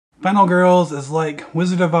Final Girls is like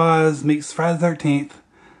Wizard of Oz meets Friday the 13th.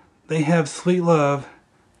 They have sweet love,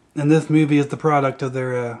 and this movie is the product of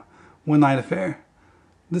their one-night affair.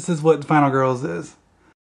 This is what Final Girls is.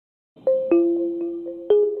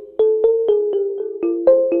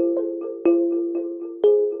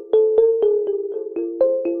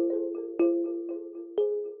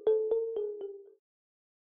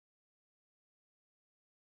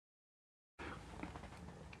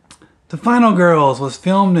 The Final Girls was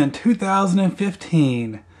filmed in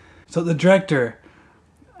 2015. So the director,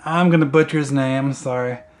 I'm going to butcher his name, I'm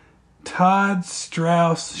sorry, Todd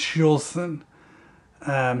Strauss-Schulson.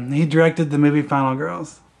 He directed the movie Final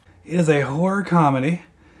Girls. It is a horror comedy.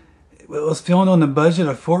 It was filmed on a budget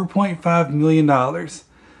of $4.5 million.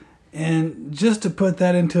 And just to put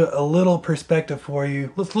that into a little perspective for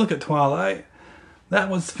you, let's look at Twilight. That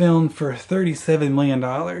was filmed for $37 million.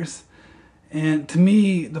 And to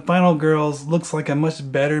me, The Final Girls looks like a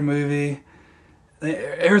much better movie.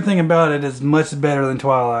 Everything about it is much better than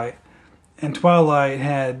Twilight. And Twilight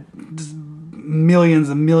had just millions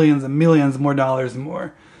and millions and millions more dollars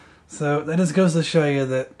more. So that just goes to show you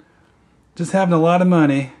that just having a lot of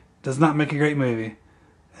money does not make a great movie.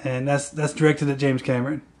 And that's directed at James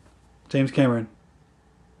Cameron.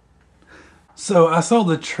 So I saw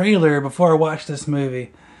the trailer before I watched this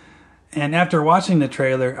movie. And after watching the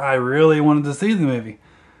trailer, I really wanted to see the movie.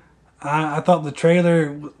 I thought the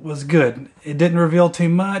trailer was good. It didn't reveal too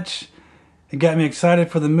much. It got me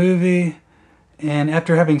excited for the movie. And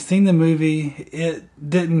after having seen the movie, it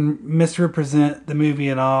didn't misrepresent the movie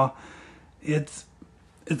at all. It's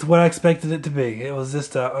what I expected it to be. It was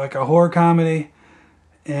just like a horror comedy.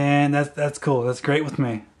 And that's cool. That's great with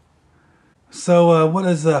me. So what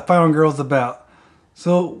is Final Girls about?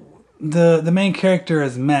 So the main character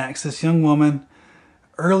is Max, this young woman.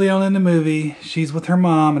 Early on in the movie, she's with her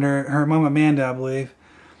mom, and her mom Amanda, I believe.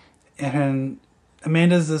 And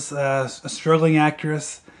Amanda's this a struggling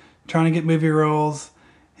actress trying to get movie roles.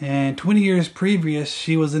 And 20 years previous,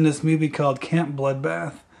 she was in this movie called Camp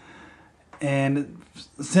Bloodbath. And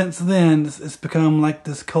since then, it's become like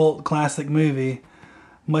this cult classic movie,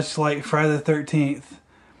 much like Friday the 13th.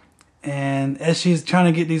 And as she's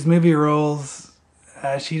trying to get these movie roles,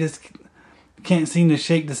 she just can't seem to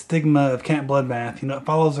shake the stigma of Camp Bloodbath. You know, it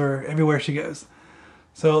follows her everywhere she goes.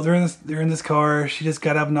 So they're in this car. She just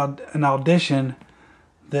got up an audition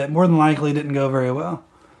that more than likely didn't go very well.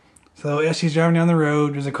 So as she's driving down the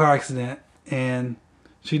road, there's a car accident and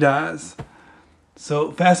she dies.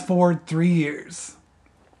 So fast forward 3 years.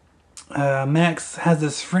 Max has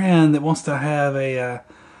this friend that wants to have a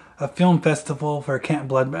film festival for Camp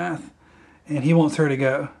Bloodbath, and he wants her to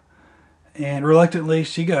go. And reluctantly,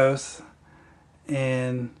 she goes.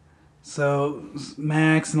 And so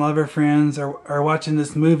Max and a lot of her friends are watching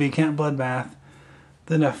this movie, Camp Bloodbath.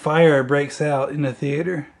 Then a fire breaks out in the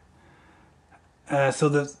theater. So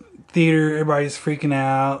the theater, everybody's freaking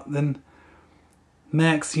out. Then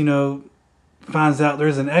Max, finds out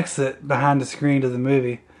there's an exit behind the screen to the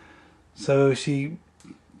movie. So she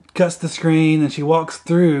cuts the screen and she walks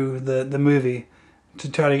through the movie to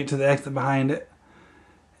try to get to the exit behind it.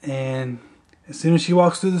 And as soon as she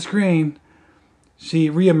walks through the screen, she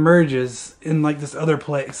reemerges in like this other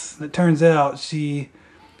place. It turns out she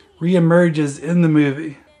reemerges in the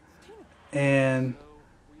movie. And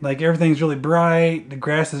like everything's really bright, the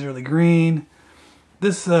grass is really green.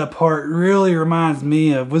 This part really reminds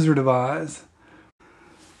me of Wizard of Oz.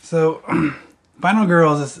 So Final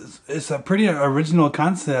Girls is a pretty original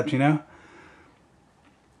concept,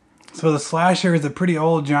 So the slasher is a pretty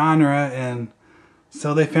old genre, and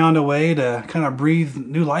so they found a way to kind of breathe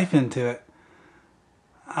new life into it.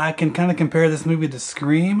 I can kind of compare this movie to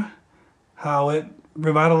Scream, how it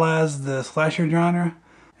revitalized the slasher genre.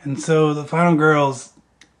 And so the Final Girls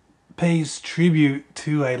pays tribute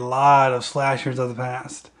to a lot of slashers of the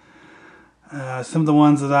past. Some of the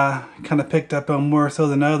ones that I kind of picked up on more so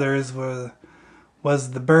than others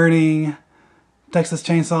was The Burning, Texas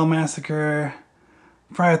Chainsaw Massacre,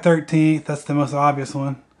 Friday the 13th, that's the most obvious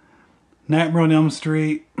one, Nightmare on Elm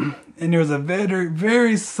Street, and there was a very,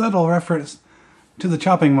 very subtle reference to the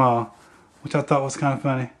Chopping Mall, which I thought was kind of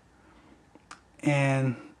funny.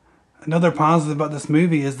 And another positive about this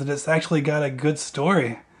movie is that it's actually got a good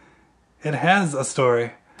story. It has a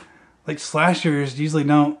story. Like slashers usually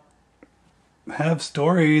don't have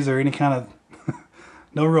stories or any kind of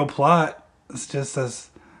no real plot. It's just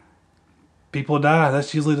as people die.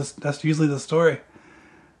 That's usually the story.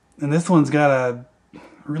 And this one's got a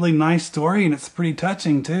really nice story, and it's pretty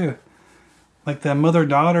touching too. Like the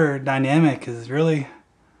mother-daughter dynamic is really,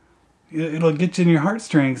 it'll get you in your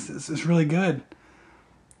heartstrings. It's really good.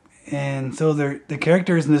 And so the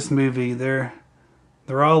characters in this movie, they're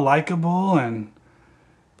all likable, and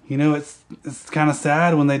you know it's kind of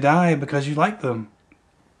sad when they die because you like them.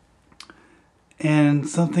 And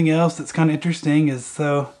something else that's kind of interesting is,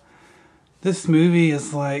 so this movie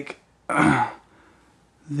is like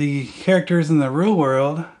the characters in the real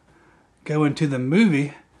world go into the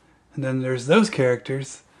movie, and then there's those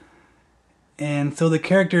characters. And so the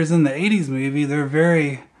characters in the 80s movie, they're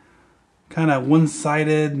very kind of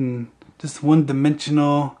one-sided and just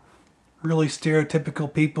one-dimensional, really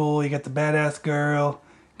stereotypical people. You got the badass girl,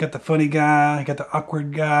 you got the funny guy, you got the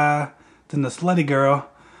awkward guy, then the slutty girl.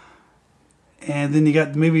 And then you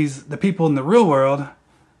got the people in the real world,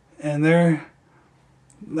 and they're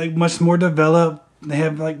like much more developed. They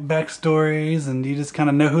have like backstories, and you just kind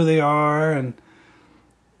of know who they are, and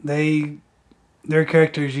their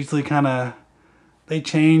characters usually they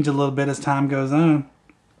change a little bit as time goes on.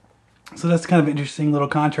 So that's kind of an interesting little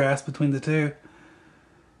contrast between the two.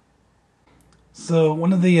 So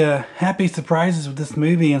one of the happy surprises with this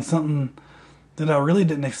movie, and something that I really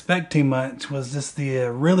didn't expect too much, was just the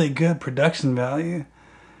really good production value.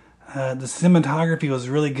 The cinematography was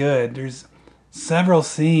really good. There's several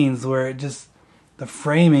scenes where the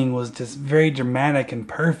framing was just very dramatic and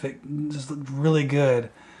perfect. It just looked really good.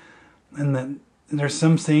 And there's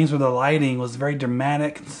some scenes where the lighting was very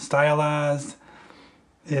dramatic and stylized.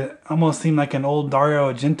 It almost seemed like an old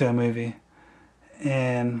Dario Argento movie.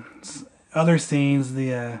 And other scenes,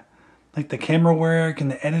 like the camera work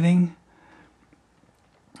and the editing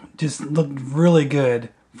just looked really good.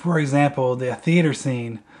 For example, the theater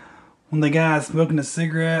scene, when the guy's smoking a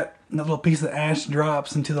cigarette, and that little piece of ash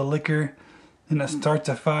drops into the liquor, and it starts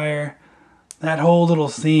a fire. That whole little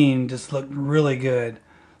scene just looked really good.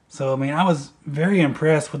 So, I mean, I was very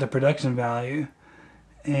impressed with the production value.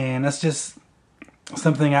 And that's just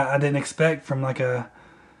something I didn't expect from like a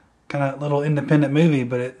kind of little independent movie,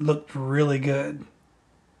 but it looked really good.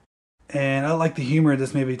 And I like the humor of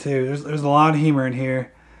this movie too. There's a lot of humor in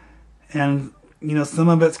here. And, you know, some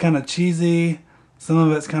of it's kind of cheesy. Some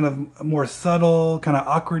of it's kind of more subtle, kind of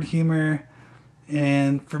awkward humor.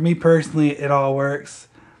 And for me personally, it all works.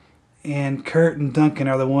 And Kurt and Duncan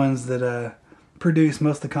are the ones that produce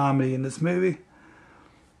most of the comedy in this movie.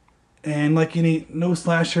 And like no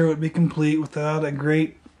slasher would be complete without a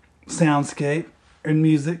great soundscape and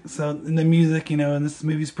music. So in the music, you know, and this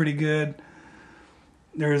movie's pretty good.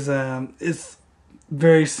 There's it's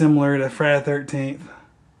very similar to Friday the 13th.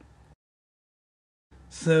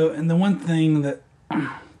 So, and the one thing that,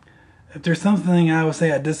 if there's something I would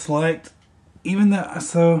say I disliked, even though,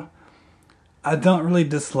 so I don't really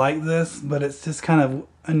dislike this, but it's just kind of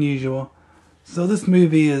unusual. So this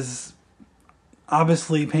movie is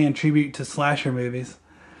obviously paying tribute to slasher movies.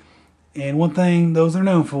 And one thing those are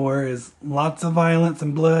known for is lots of violence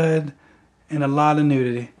and blood and a lot of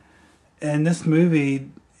nudity. And this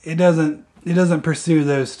movie, it doesn't pursue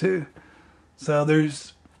those two. So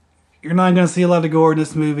you're not going to see a lot of gore in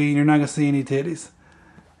this movie. You're not going to see any titties.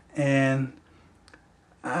 And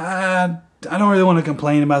I don't really want to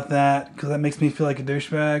complain about that, because that makes me feel like a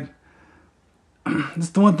douchebag. It's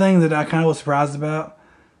the one thing that I kind of was surprised about.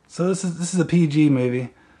 So this is a PG movie.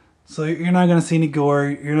 So you're not going to see any gore.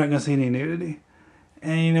 You're not going to see any nudity.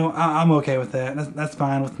 And, you know, I'm okay with that. That's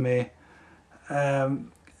fine with me.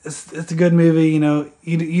 It's a good movie. You know,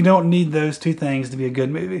 you don't need those two things to be a good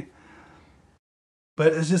movie.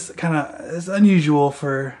 But it's just it's unusual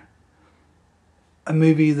for a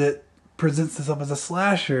movie that presents itself as a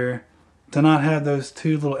slasher to not have those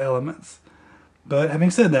two little elements. But having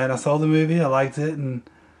said that, I saw the movie, I liked it, and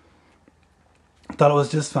thought it was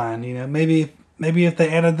just fine. You know, maybe if they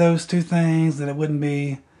added those two things, then it wouldn't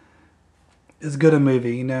be as good a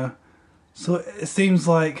movie, you know. So it seems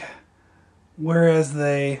like, whereas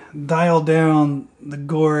they dialed down the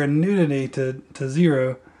gore and nudity to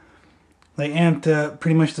zero, they amped up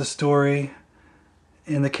pretty much the story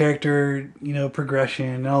and the character, you know, progression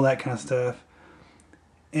and all that kind of stuff.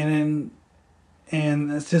 And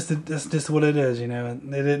it's just what it is, you know.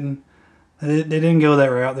 They didn't go that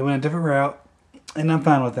route. They went a different route, and I'm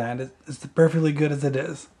fine with that. It's perfectly good as it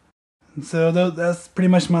is. And so that's pretty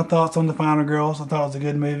much my thoughts on The Final Girls. I thought it was a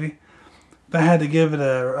good movie. If I had to give it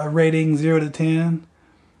a rating 0 to 10,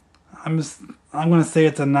 I'm going to say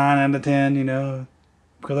it's a 9 out of 10, you know,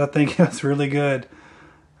 because I think it's really good.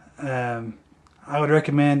 I would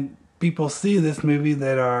recommend people see this movie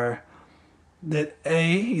that A,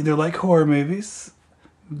 either like horror movies,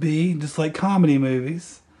 B, just like comedy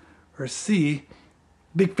movies, or C,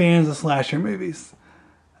 big fans of slasher movies.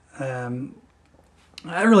 I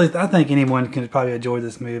think anyone can probably enjoy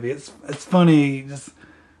this movie. It's funny, just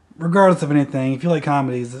regardless of anything, if you like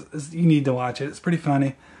comedies, you need to watch it. It's pretty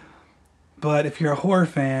funny. But if you're a horror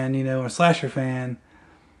fan, you know, a slasher fan,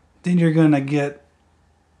 then you're going to get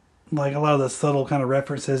like a lot of the subtle kind of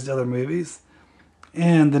references to other movies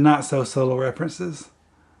and the not so subtle references.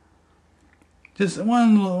 Just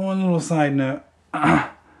one little side note.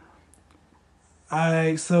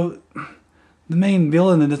 So the main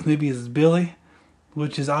villain in this movie is Billy,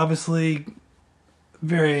 which is obviously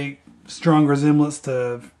very strong resemblance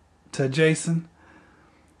to Jason.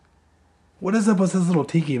 What is up with his little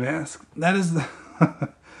tiki mask? That is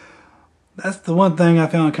that's the one thing I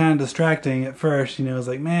found kind of distracting at first. You know, I was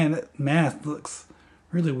like, man, that mask looks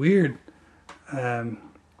really weird. I've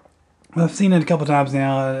seen it a couple times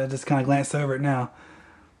now. I just kind of glanced over it now,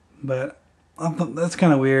 but I thought that's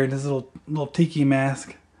kind of weird. His little tiki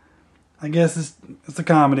mask. I guess it's a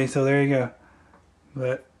comedy, so there you go.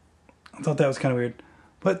 But I thought that was kind of weird.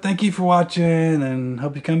 But thank you for watching, and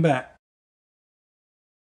hope you come back.